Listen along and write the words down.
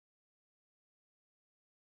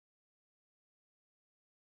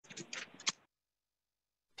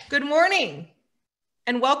Good morning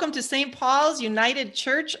and welcome to St. Paul's United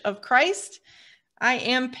Church of Christ. I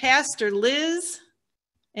am Pastor Liz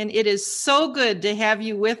and it is so good to have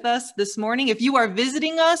you with us this morning. If you are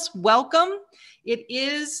visiting us, welcome. It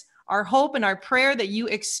is our hope and our prayer that you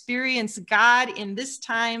experience God in this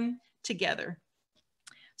time together.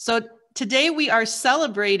 So today we are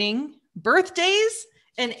celebrating birthdays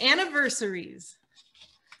and anniversaries.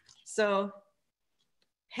 So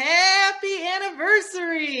happy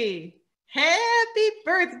anniversary. Happy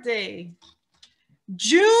birthday.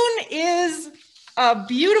 June is a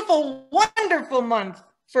beautiful, wonderful month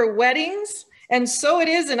for weddings, and so it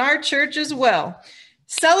is in our church as well.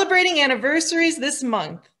 Celebrating anniversaries this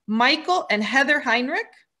month, Michael and Heather Heinrich,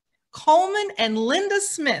 Coleman and Linda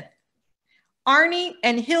Smith, Arnie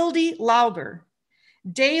and Hildy Lauber,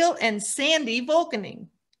 Dale and Sandy Volkening,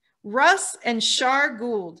 Russ and Shar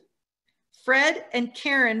Gould, Fred and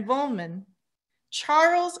Karen Volman,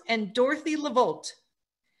 Charles and Dorothy Lavolt,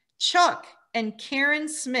 Chuck and Karen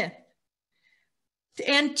Smith.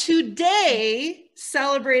 And today,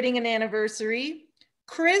 celebrating an anniversary,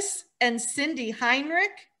 Chris and Cindy Heinrich,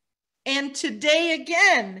 and today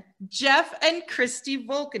again, Jeff and Christy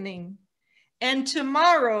Volkening. And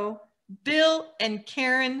tomorrow, Bill and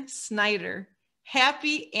Karen Snyder.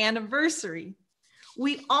 Happy anniversary.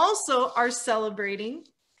 We also are celebrating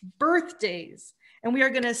birthdays, and we are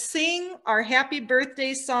going to sing our happy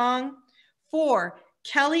birthday song for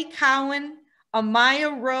Kelly Cowan,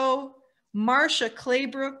 Amaya Rowe, Marcia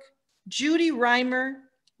Claybrook, Judy Reimer,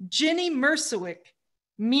 Ginny Merciwick,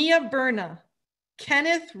 Mia Berna,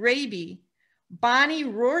 Kenneth Raby, Bonnie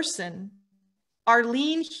Roerson,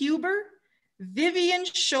 Arlene Huber, Vivian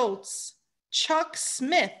Schultz, Chuck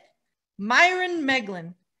Smith, Myron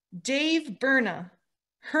Meglin, Dave Berna,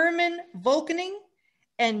 Herman Volkening,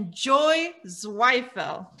 and Joy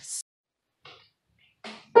Zweifel.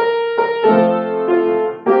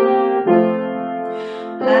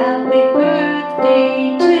 Happy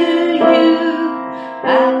birthday to you.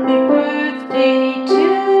 Happy birthday to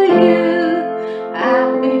you.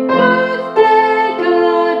 Happy birthday,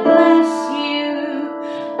 God bless you.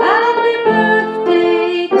 Happy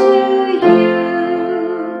birthday to you.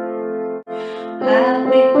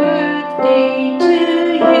 Happy birthday to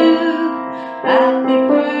you. Happy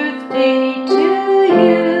birthday to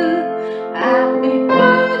you. Happy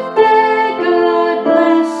birthday, God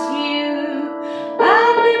bless you.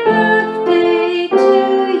 Happy birthday to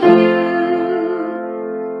you.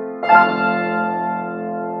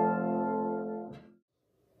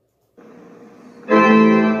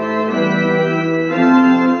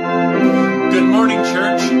 Good morning,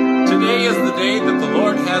 church. Today is the day that the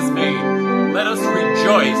Lord has made. Let us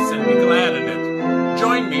rejoice and be glad in it.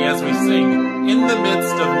 Join me as we sing In the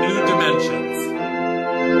Midst of New Dimensions.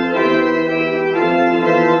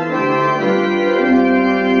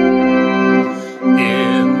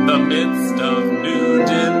 In the midst of new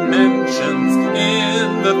dimensions,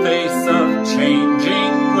 in the face of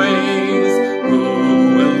changing ways, who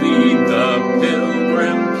will lead the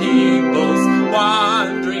pilgrim peoples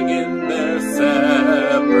wandering in their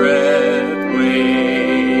separate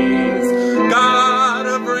ways? God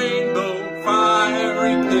of rainbow,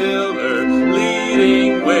 fiery pillar,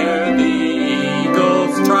 leading where the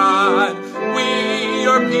eagles trod. We,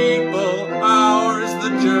 your people, ours the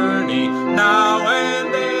journey, now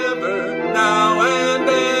and ever, now and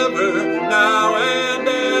ever, now and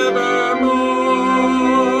evermore.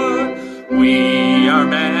 We are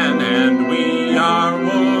man and we are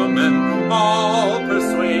woman, all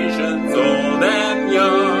persuasions old and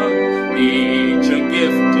young, each a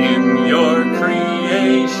gift in your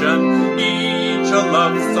creation, each a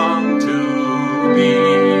love song to be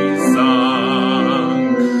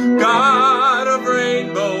sung. God of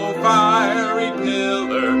rainbow, fiery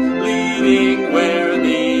pillar, leading where the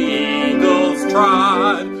eagles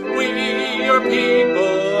trod. We, your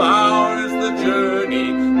people, ours the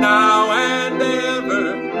journey, now and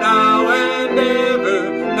ever, now and ever,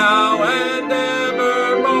 now and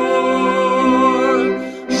evermore.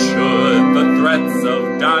 Should the threats of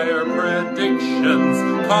dire predictions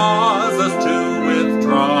cause us to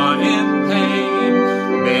withdraw in pain,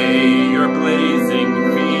 may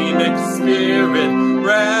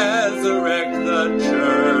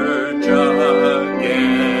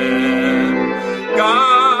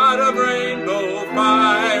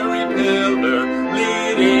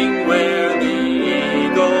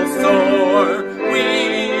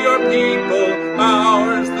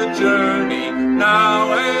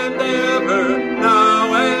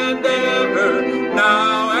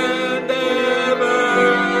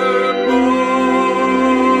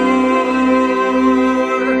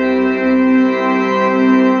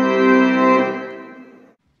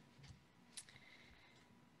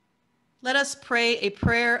pray a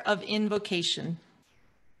prayer of invocation.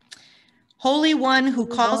 Holy One who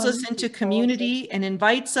calls us into community and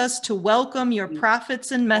invites us to welcome your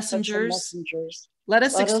prophets and messengers, let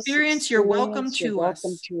us experience your welcome to us,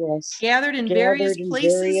 gathered in various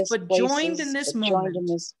places but joined in this moment.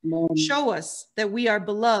 Show us that we are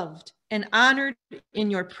beloved and honored in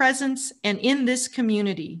your presence and in this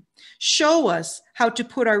community. Show us how to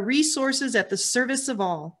put our resources at the service of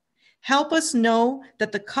all. Help us know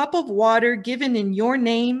that the cup of water given in your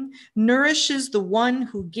name nourishes the one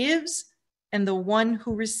who gives and the one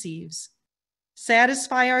who receives.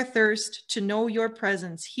 Satisfy our thirst to know your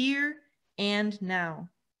presence here and now.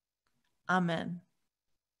 Amen.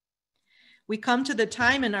 We come to the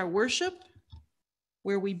time in our worship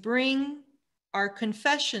where we bring our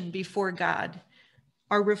confession before God,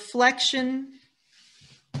 our reflection.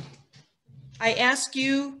 I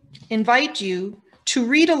invite you to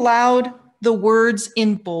read aloud the words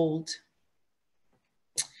in bold.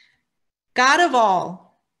 God of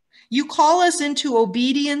all, you call us into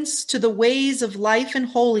obedience to the ways of life and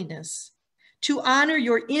holiness, to honor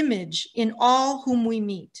your image in all whom we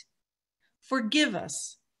meet. Forgive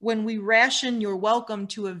us when we ration your welcome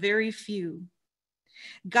to a very few.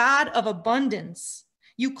 God of abundance,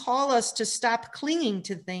 you call us to stop clinging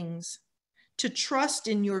to things, to trust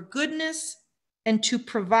in your goodness, and to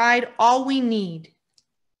provide all we need.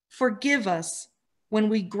 Forgive us when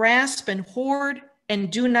we grasp and hoard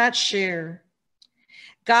and do not share.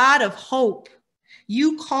 God of hope,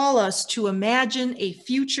 you call us to imagine a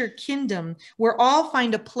future kingdom where all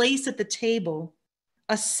find a place at the table,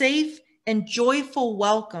 a safe and joyful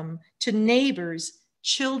welcome to neighbors,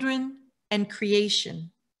 children, and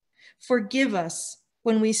creation. Forgive us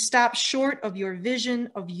when we stop short of your vision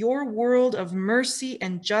of your world of mercy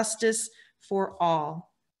and justice for all.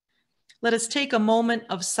 Let us take a moment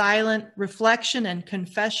of silent reflection and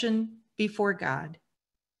confession before God.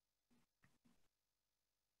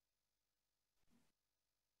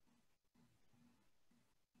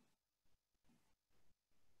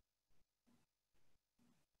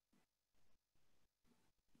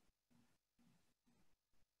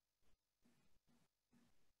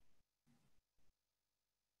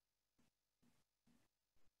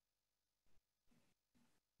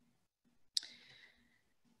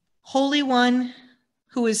 Holy One,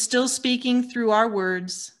 who is still speaking through our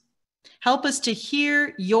words, help us to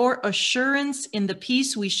hear your assurance in the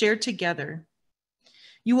peace we share together.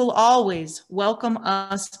 You will always welcome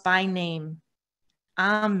us by name.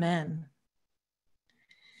 Amen.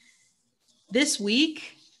 This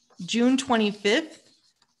week, June 25th,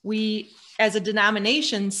 we, as a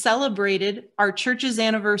denomination, celebrated our church's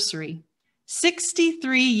anniversary,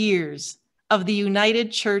 63 years of the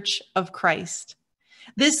United Church of Christ.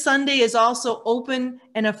 This Sunday is also Open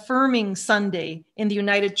and Affirming Sunday in the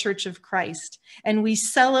United Church of Christ, and we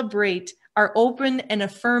celebrate our open and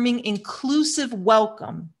affirming inclusive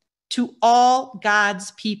welcome to all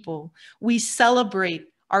God's people. We celebrate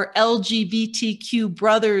our LGBTQ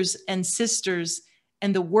brothers and sisters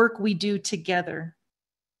and the work we do together.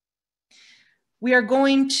 We are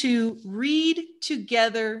going to read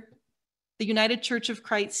together the United Church of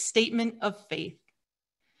Christ Statement of Faith.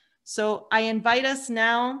 So I invite us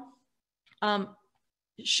now,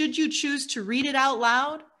 should you choose to read it out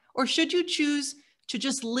loud, or should you choose to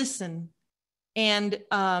just listen? And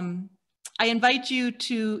I invite you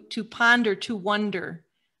to ponder, to wonder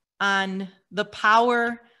on the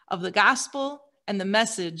power of the gospel and the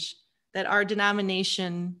message that our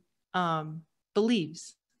denomination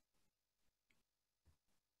believes.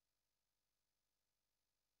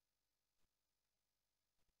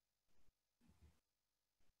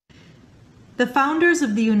 The founders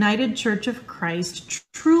of the United Church of Christ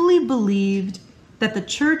truly believed that the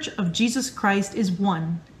Church of Jesus Christ is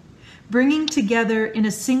one, bringing together in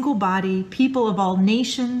a single body people of all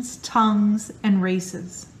nations, tongues, and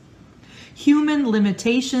races. Human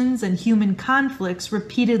limitations and human conflicts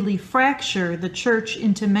repeatedly fracture the church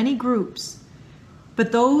into many groups,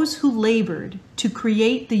 but those who labored to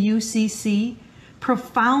create the UCC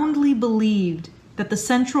profoundly believed that the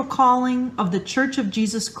central calling of the Church of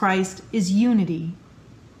Jesus Christ is unity,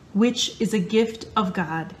 which is a gift of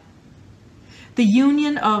God. The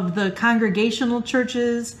union of the Congregational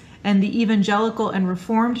churches and the Evangelical and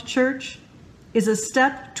Reformed Church is a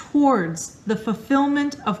step towards the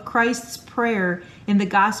fulfillment of Christ's prayer in the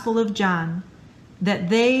Gospel of John, that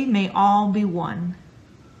they may all be one.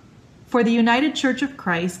 For the United Church of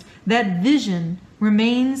Christ, that vision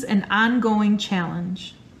remains an ongoing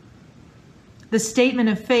challenge. The Statement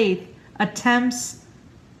of Faith attempts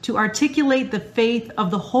to articulate the faith of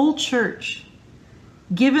the whole church,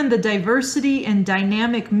 Given the diversity and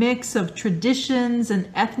dynamic mix of traditions and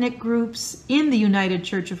ethnic groups in the United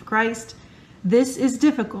Church of Christ, this is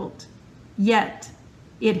difficult, yet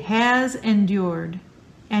it has endured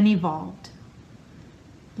and evolved.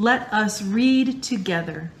 Let us read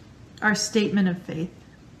together our statement of faith.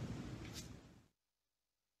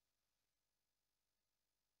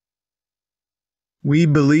 We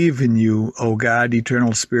believe in you, O God,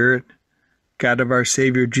 eternal Spirit, God of our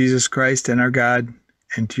Savior Jesus Christ and our God,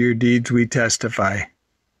 and to your deeds we testify.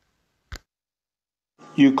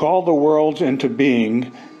 You call the worlds into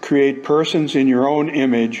being, create persons in your own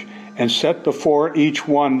image, and set before each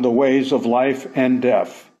one the ways of life and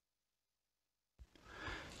death.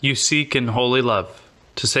 You seek in holy love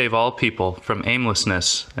to save all people from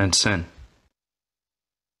aimlessness and sin.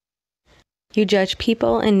 You judge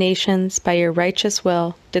people and nations by your righteous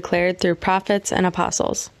will declared through prophets and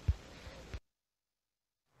apostles.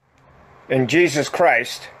 In Jesus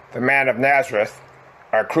Christ, the man of Nazareth,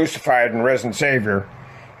 our crucified and risen Savior,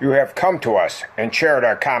 you have come to us and shared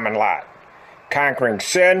our common lot, conquering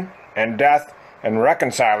sin and death and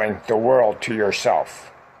reconciling the world to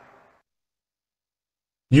yourself.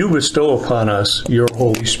 You bestow upon us your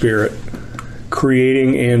Holy Spirit,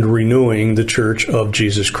 creating and renewing the Church of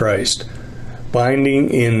Jesus Christ, binding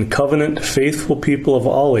in covenant faithful people of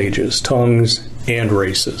all ages, tongues, and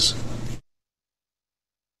races.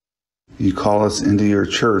 You call us into your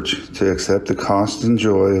church to accept the cost and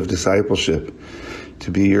joy of discipleship,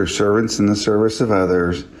 to be your servants in the service of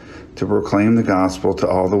others, to proclaim the gospel to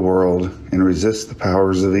all the world and resist the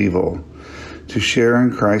powers of evil, to share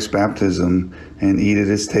in Christ's baptism and eat at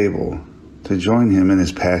his table, to join him in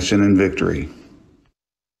his passion and victory.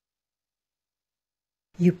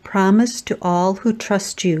 You promise to all who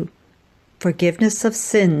trust you forgiveness of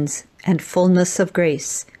sins and fullness of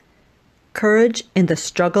grace, courage in the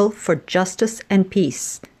struggle for justice and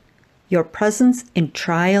peace, your presence in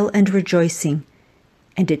trial and rejoicing,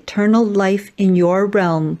 and eternal life in your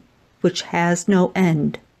realm which has no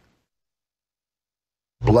end.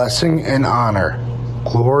 Blessing and honor,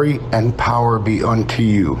 glory and power be unto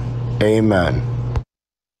you. Amen.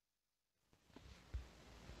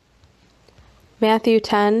 Matthew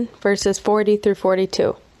 10, verses 40 through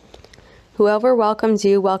 42. Whoever welcomes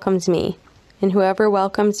you welcomes me, and whoever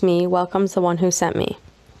welcomes me welcomes the one who sent me.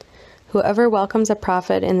 Whoever welcomes a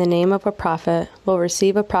prophet in the name of a prophet will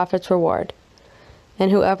receive a prophet's reward,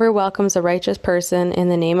 and whoever welcomes a righteous person in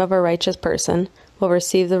the name of a righteous person will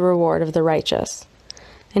receive the reward of the righteous.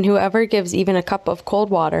 And whoever gives even a cup of cold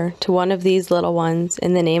water to one of these little ones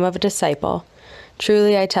in the name of a disciple,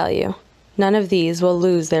 truly I tell you, none of these will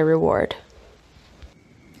lose their reward.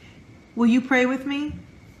 Will you pray with me?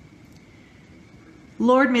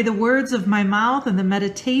 Lord, may the words of my mouth and the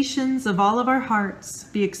meditations of all of our hearts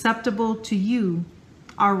be acceptable to you,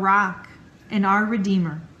 our rock and our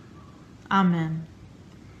Redeemer. Amen.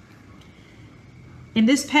 In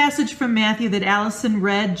this passage from Matthew that Allison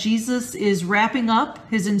read, Jesus is wrapping up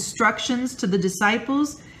his instructions to the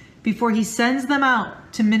disciples before he sends them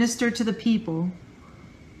out to minister to the people.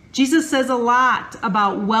 Jesus says a lot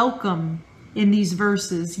about welcome in these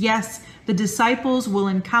verses. Yes, the disciples will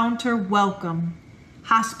encounter welcome,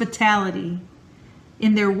 hospitality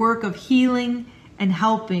in their work of healing and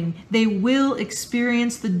helping. They will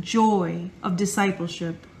experience the joy of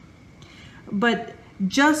discipleship. But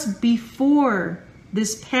just before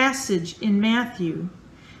this passage in Matthew,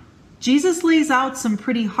 Jesus lays out some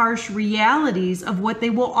pretty harsh realities of what they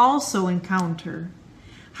will also encounter.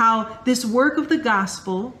 How this work of the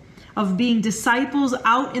gospel, of being disciples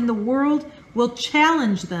out in the world, will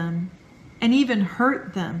challenge them and even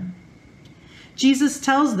hurt them. Jesus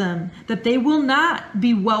tells them that they will not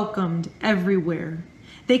be welcomed everywhere.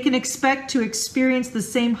 They can expect to experience the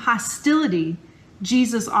same hostility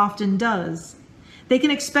Jesus often does. They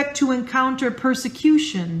can expect to encounter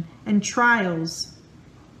persecution and trials.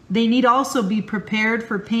 They need also be prepared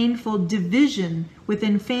for painful division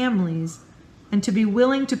within families and to be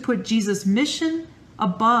willing to put Jesus' mission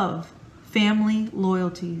above family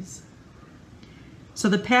loyalties. So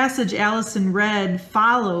the passage Allison read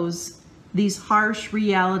follows these harsh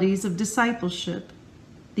realities of discipleship,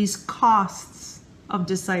 these costs of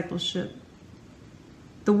discipleship.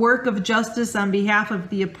 The work of justice on behalf of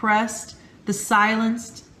the oppressed, the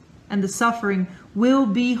silenced, and the suffering will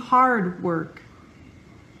be hard work,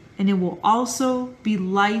 and it will also be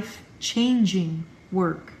life-changing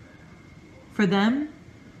work for them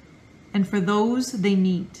and for those they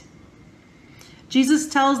meet. Jesus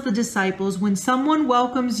tells the disciples, when someone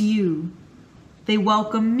welcomes you, they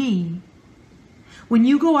welcome me. When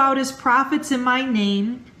you go out as prophets in my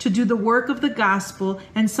name to do the work of the gospel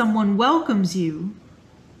and someone welcomes you,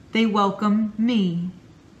 they welcome me.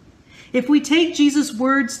 If we take Jesus'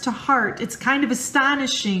 words to heart, it's kind of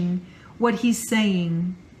astonishing what he's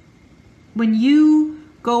saying. When you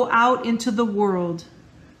go out into the world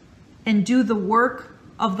and do the work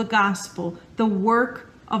of the gospel, the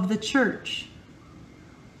work of the church,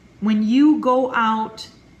 when you go out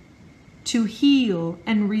to heal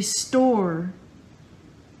and restore,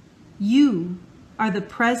 you are the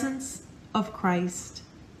presence of Christ.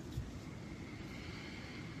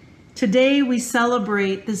 Today we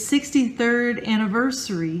celebrate the 63rd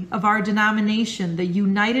anniversary of our denomination, the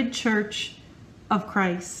United Church of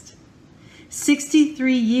Christ.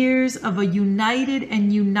 63 years of a united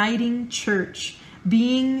and uniting church,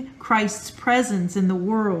 being Christ's presence in the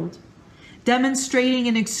world, demonstrating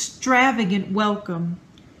an extravagant welcome,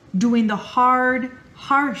 doing the hard,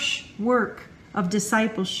 harsh work of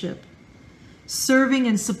discipleship, serving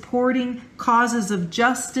and supporting causes of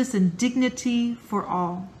justice and dignity for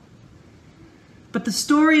all. But the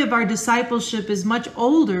story of our discipleship is much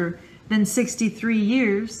older than 63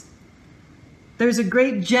 years. There's a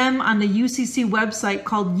great gem on the UCC website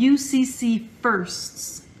called UCC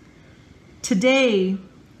Firsts. Today,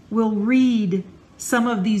 we'll read some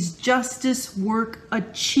of these justice work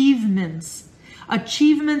achievements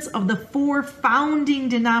of the 4 founding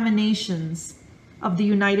denominations of the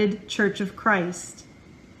United Church of Christ.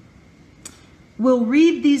 We'll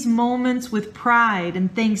read these moments with pride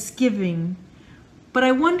and thanksgiving, but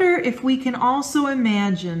I wonder if we can also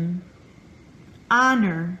imagine,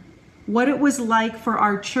 honor what it was like for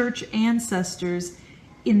our church ancestors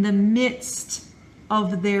in the midst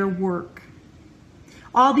of their work.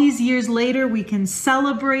 All these years later, we can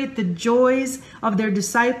celebrate the joys of their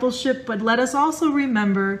discipleship, but let us also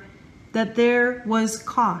remember that there was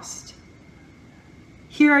cost.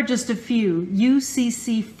 Here are just a few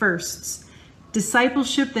UCC firsts: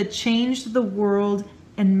 discipleship that changed the world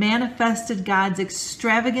and manifested God's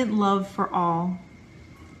extravagant love for all.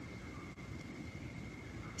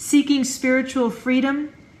 Seeking spiritual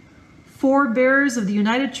freedom, forebearers of the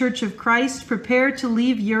United Church of Christ prepare to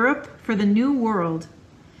leave Europe for the New World.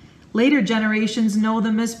 Later generations know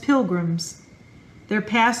them as pilgrims. Their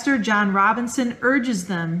pastor, John Robinson, urges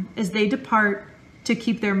them as they depart to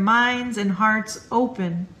keep their minds and hearts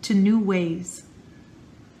open to new ways.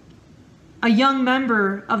 A young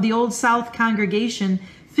member of the Old South congregation,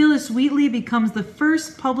 Phyllis Wheatley becomes the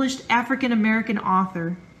first published African-American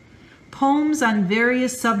author. Poems on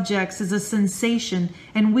various subjects is a sensation,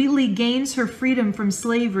 and Wheatley gains her freedom from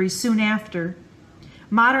slavery soon after.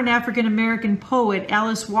 Modern African-American poet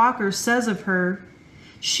Alice Walker says of her,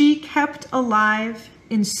 "She kept alive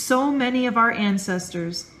in so many of our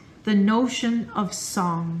ancestors the notion of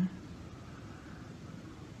song."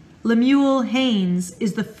 Lemuel Haynes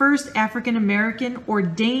is the first African-American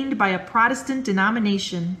ordained by a Protestant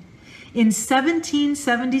denomination. In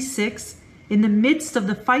 1776, in the midst of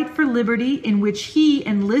the fight for liberty in which he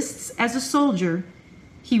enlists as a soldier,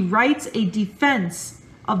 he writes a defense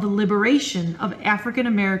of the liberation of African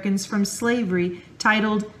Americans from slavery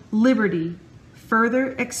titled Liberty,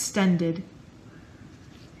 Further Extended.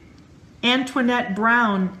 Antoinette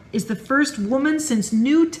Brown is the first woman since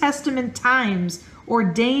New Testament times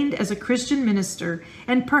ordained as a Christian minister,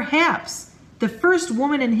 and perhaps the first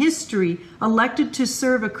woman in history elected to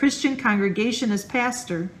serve a Christian congregation as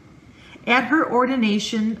pastor. At her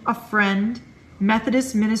ordination, a friend,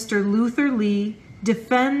 Methodist minister Luther Lee,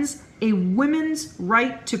 defends a woman's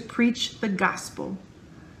right to preach the gospel.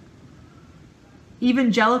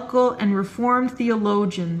 Evangelical and Reformed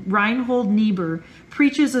theologian Reinhold Niebuhr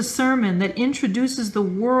preaches a sermon that introduces the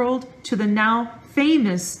world to the now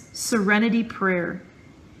famous Serenity Prayer.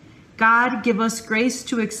 God, give us grace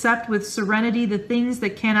to accept with serenity the things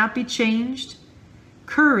that cannot be changed,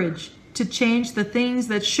 courage to change the things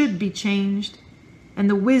that should be changed, and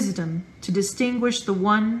the wisdom to distinguish the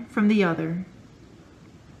one from the other.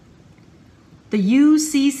 The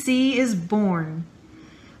UCC is born.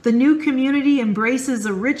 The new community embraces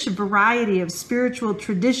a rich variety of spiritual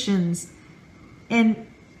traditions and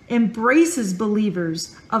embraces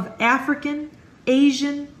believers of African,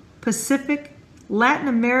 Asian, Pacific, Latin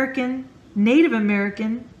American, Native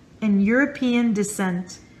American, and European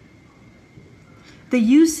descent. The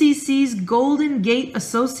UCC's Golden Gate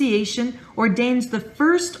Association ordains the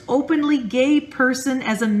first openly gay person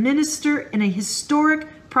as a minister in a historic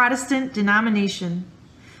Protestant denomination,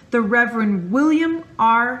 the Reverend William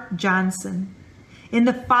R. Johnson. In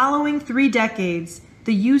the following 3 decades,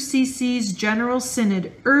 the UCC's General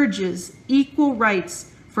Synod urges equal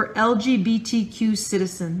rights for LGBTQ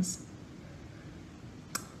citizens.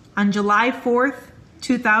 On July 4th,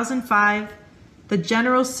 2005, the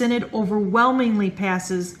General Synod overwhelmingly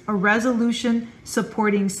passes a resolution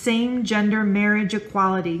supporting same-gender marriage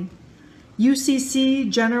equality. UCC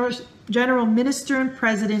General Minister and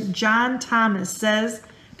President John Thomas says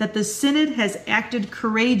that the Synod has acted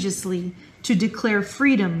courageously to declare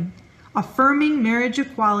freedom, affirming marriage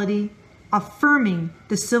equality, affirming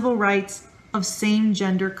the civil rights of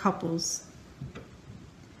same-gender couples.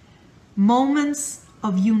 Moments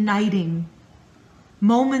of uniting,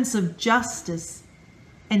 moments of justice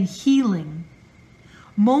and healing,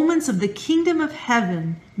 moments of the kingdom of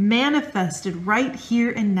heaven manifested right here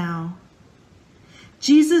and now.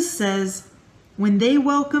 Jesus says, when they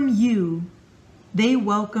welcome you, they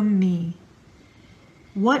welcome me.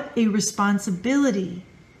 What a responsibility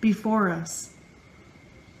before us.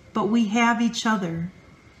 But we have each other,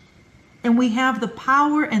 and we have the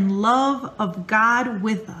power and love of God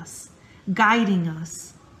with us, guiding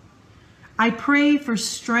us. I pray for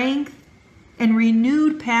strength and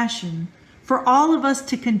renewed passion for all of us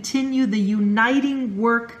to continue the uniting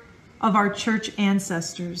work of our church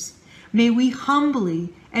ancestors. May we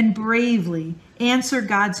humbly and bravely answer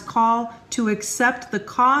God's call to accept the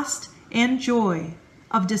cost and joy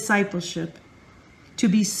of discipleship, to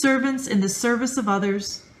be servants in the service of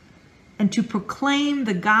others, and to proclaim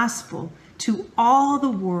the gospel to all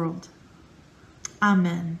the world.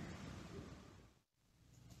 Amen.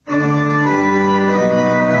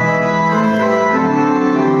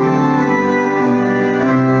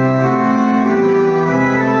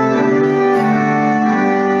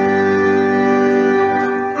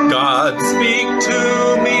 God, speak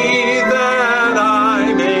to me that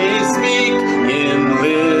I may speak in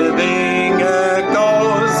living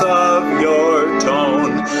echoes of your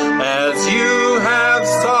tone. As you have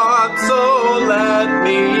sought, so let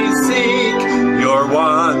me seek your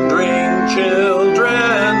wandering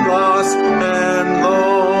children, lost and lone.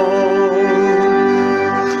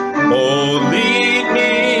 Oh, lead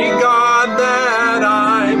me, God, that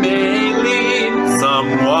I may lead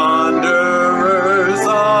some wanderers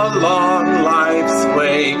along life's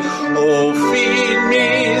way. Oh, feed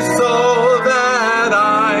me so that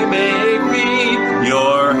I may feed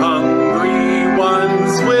your hungry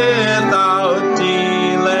ones without delay.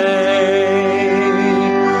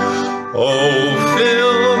 Oh,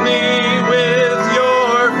 fill me with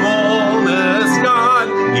your fullness, God,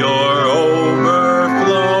 your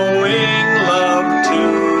overflowing love to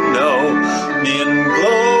know. In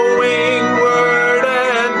glowing word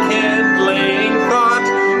and kindling thought,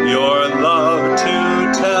 your love to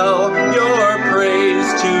tell, your praise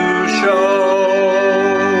to show.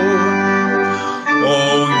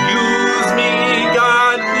 Oh, use me,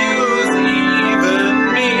 God, use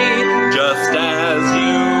even me, just as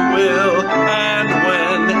you will, and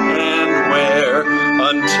when and where,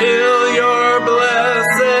 until your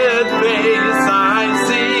blessed face I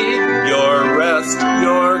see, your rest,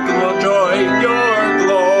 your joy, your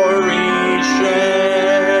glory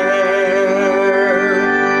share.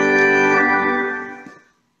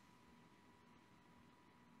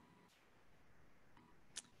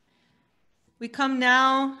 We come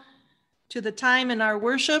now to the time in our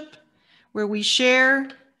worship where we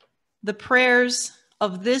share the prayers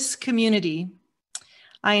of this community.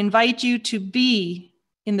 I invite you to be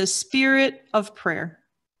in the spirit of prayer.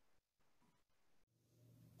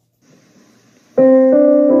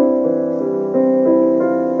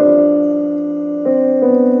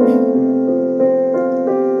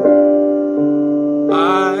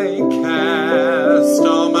 I cast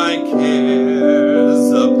all my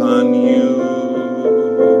cares upon you.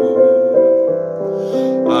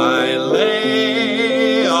 I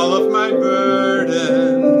lay all of my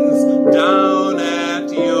burdens down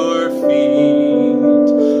at your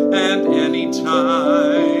feet. And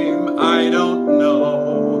anytime I don't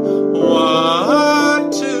know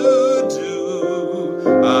what to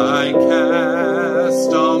do, I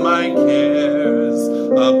cast all my cares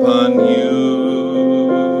upon you.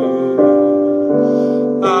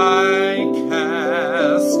 I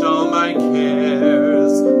cast all my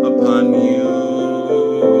cares upon you.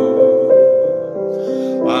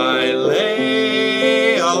 I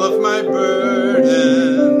lay all of my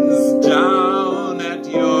burdens down at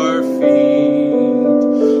your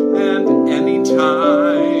feet. And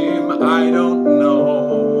anytime I don't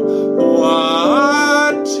know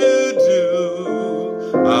what to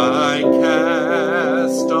do, I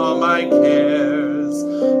cast all my cares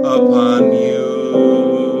upon you.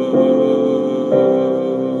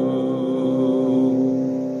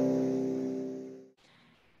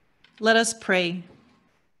 Let us pray.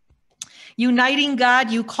 Uniting God,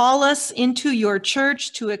 you call us into your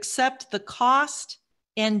church to accept the cost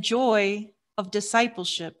and joy of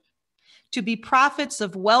discipleship, to be prophets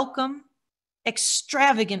of welcome,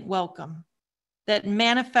 extravagant welcome that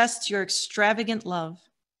manifests your extravagant love.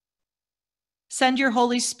 Send your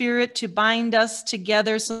Holy Spirit to bind us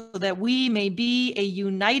together so that we may be a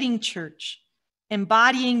uniting church,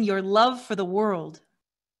 embodying your love for the world.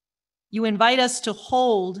 You invite us to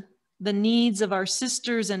hold the needs of our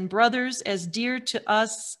sisters and brothers as dear to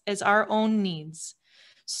us as our own needs.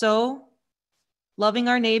 So, loving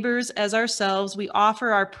our neighbors as ourselves, we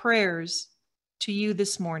offer our prayers to you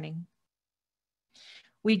this morning.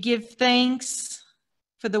 We give thanks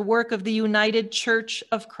for the work of the United Church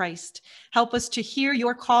of Christ. Help us to hear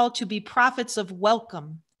your call to be prophets of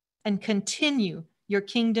welcome and continue your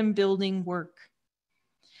kingdom building work.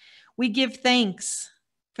 We give thanks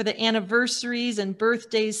for the anniversaries and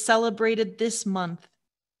birthdays celebrated this month.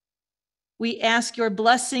 We ask your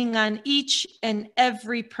blessing on each and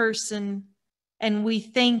every person, and we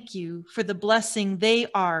thank you for the blessing they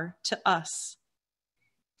are to us.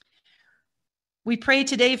 We pray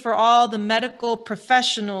today for all the medical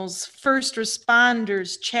professionals, first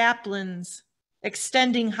responders, chaplains,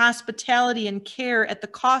 extending hospitality and care at the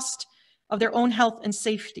cost of their own health and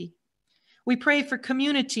safety. We pray for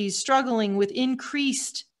communities struggling with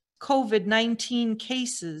increased COVID-19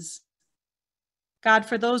 cases. God,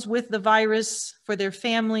 for those with the virus, for their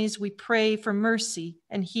families, we pray for mercy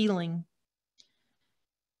and healing.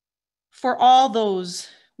 For all those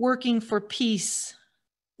working for peace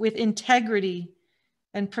with integrity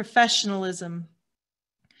and professionalism,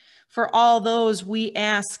 for all those we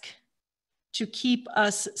ask to keep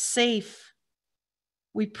us safe,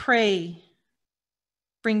 we pray,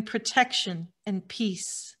 bring protection and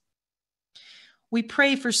peace. We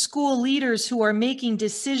pray for school leaders who are making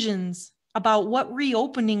decisions about what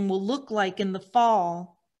reopening will look like in the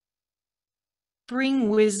fall. Bring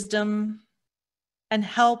wisdom and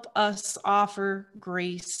help us offer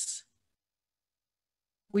grace.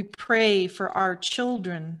 We pray for our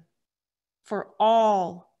children, for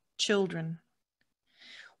all children.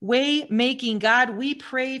 Way-making God, we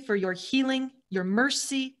pray for your healing, your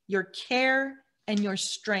mercy, your care, and your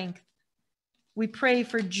strength. We pray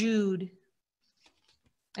for Jude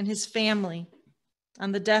and his family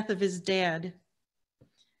on the death of his dad.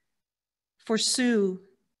 For Sue,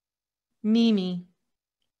 Mimi,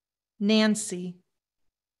 Nancy,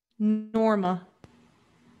 Norma,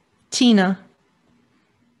 Tina,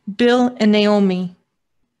 Bill and Naomi,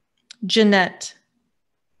 Jeanette,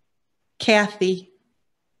 Kathy,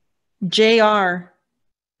 JR,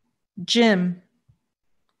 Jim,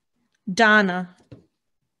 Donna,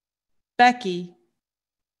 Becky,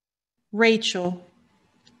 Rachel,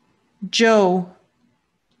 Joe,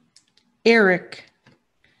 Eric,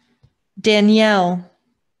 Danielle,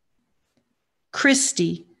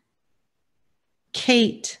 Christy,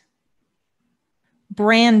 Kate,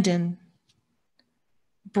 Brandon,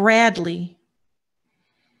 Bradley.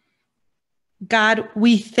 God,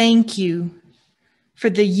 we thank you for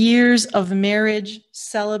the years of marriage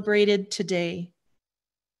celebrated today.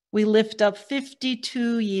 We lift up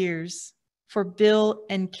 52 years for Bill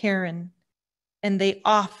and Karen, and they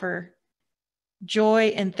offer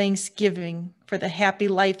joy and thanksgiving for the happy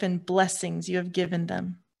life and blessings you have given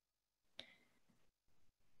them.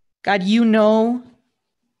 God, you know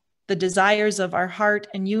the desires of our heart,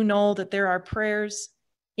 and you know that there are prayers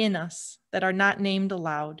in us that are not named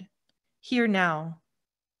aloud. Hear now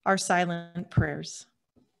our silent prayers.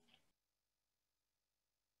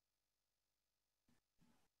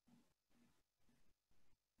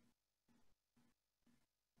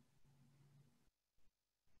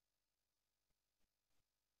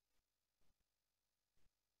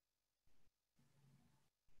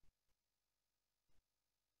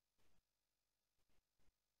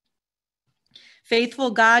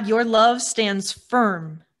 Faithful God, your love stands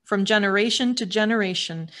firm from generation to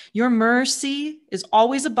generation. Your mercy is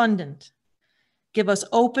always abundant. Give us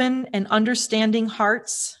open and understanding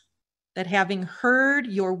hearts, that having heard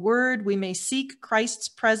your word, we may seek Christ's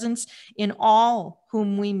presence in all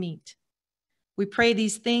whom we meet. We pray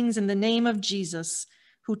these things in the name of Jesus,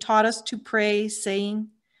 who taught us to pray, saying,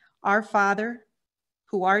 Our Father,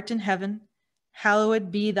 who art in heaven,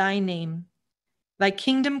 hallowed be thy name. Thy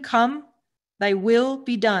kingdom come, thy will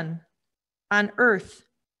be done, on earth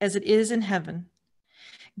as it is in heaven.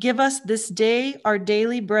 Give us this day our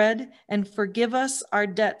daily bread, and forgive us our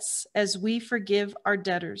debts as we forgive our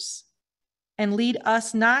debtors. And lead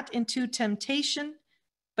us not into temptation,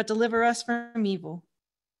 but deliver us from evil.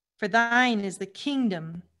 For thine is the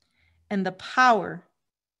kingdom, and the power,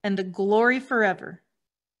 and the glory forever.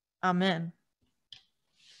 Amen.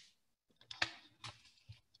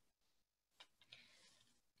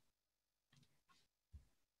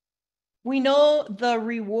 We know the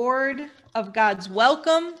reward of God's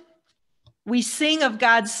welcome. We sing of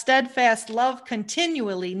God's steadfast love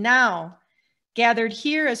continually. Now, gathered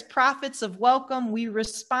here as prophets of welcome, we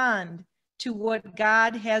respond to what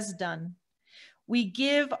God has done. We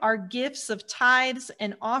give our gifts of tithes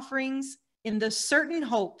and offerings in the certain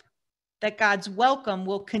hope that God's welcome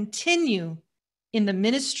will continue in the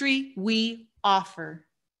ministry we offer.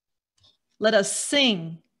 Let us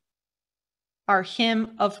sing our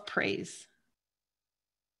hymn of praise.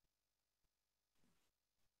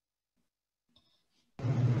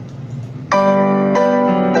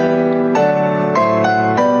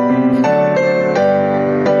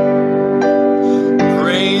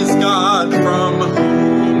 Praise God from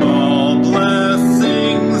whom all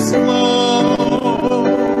blessings flow.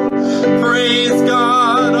 Praise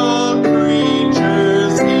God, all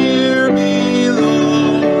creatures here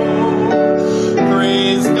below.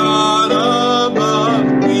 Praise God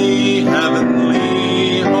above the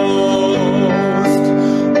heavenly host.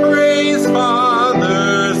 Praise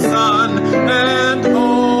Father, Son, and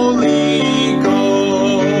Holy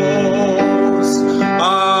Ghost.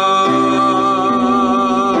 Amen.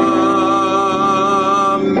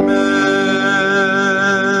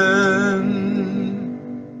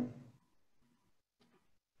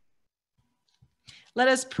 Let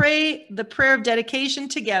us pray the prayer of dedication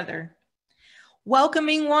together.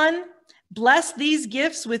 Welcoming one, bless these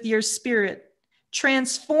gifts with your spirit.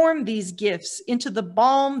 Transform these gifts into the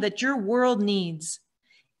balm that your world needs.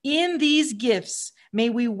 In these gifts, may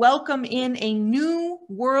we welcome in a new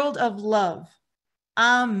world of love.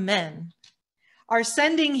 Amen. Our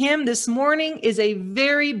sending hymn this morning is a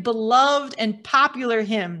very beloved and popular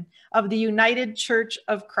hymn of the United Church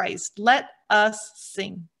of Christ. Let us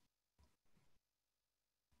sing.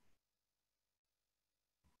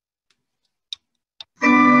 We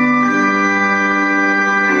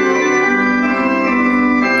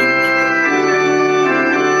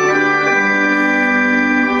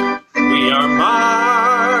are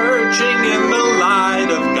marching in the light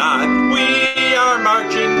of God. We are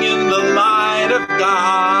marching in the light of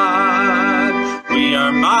God. We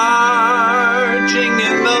are marching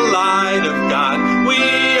in the light of God.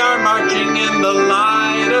 We are marching in the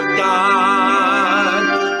light of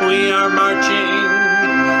God. We are marching,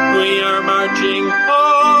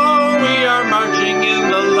 oh, we are marching in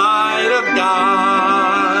the light of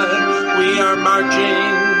God. We are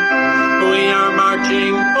marching,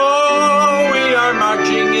 oh, we are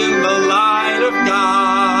marching in the light of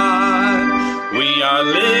God. We are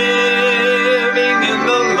living in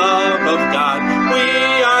the love of God.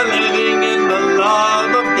 We are living in the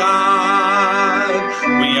love of God.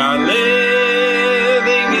 We are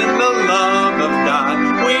living in the love of God.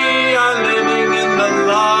 We are living in the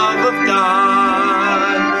love of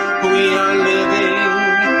God. We are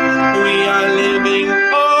living,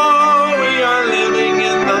 oh, we are living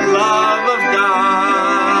in the love of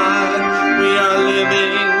God. We are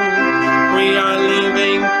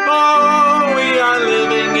living, oh, we are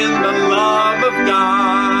living in the love of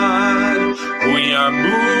God. We are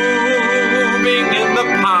moving in the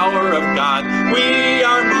power of God. We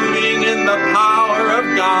are moving in the power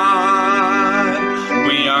of God.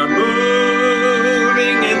 We are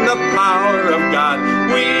moving in the power of God.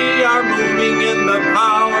 We are moving in the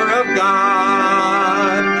power of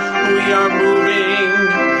God. We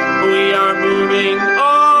are moving,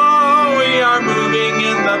 oh, we are moving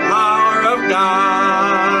in the power of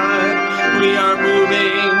God. We are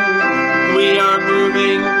moving,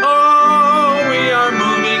 oh, we are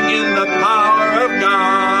moving in the power of God.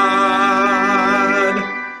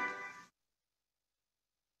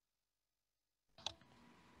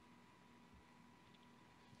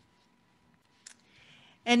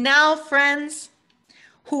 And now, friends,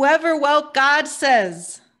 God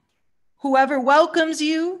says, whoever welcomes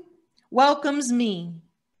you, welcomes me.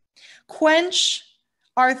 Quench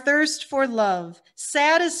our thirst for love,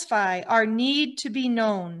 satisfy our need to be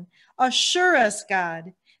known. Assure us,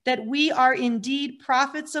 God, that we are indeed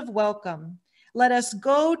prophets of welcome. Let us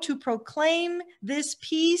go to proclaim this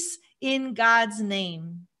peace in God's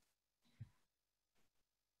name.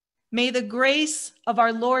 May the grace of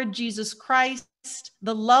our Lord Jesus Christ,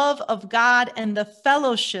 the love of God, and the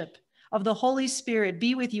fellowship of the Holy Spirit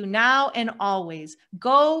be with you now and always.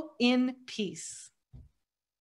 Go in peace.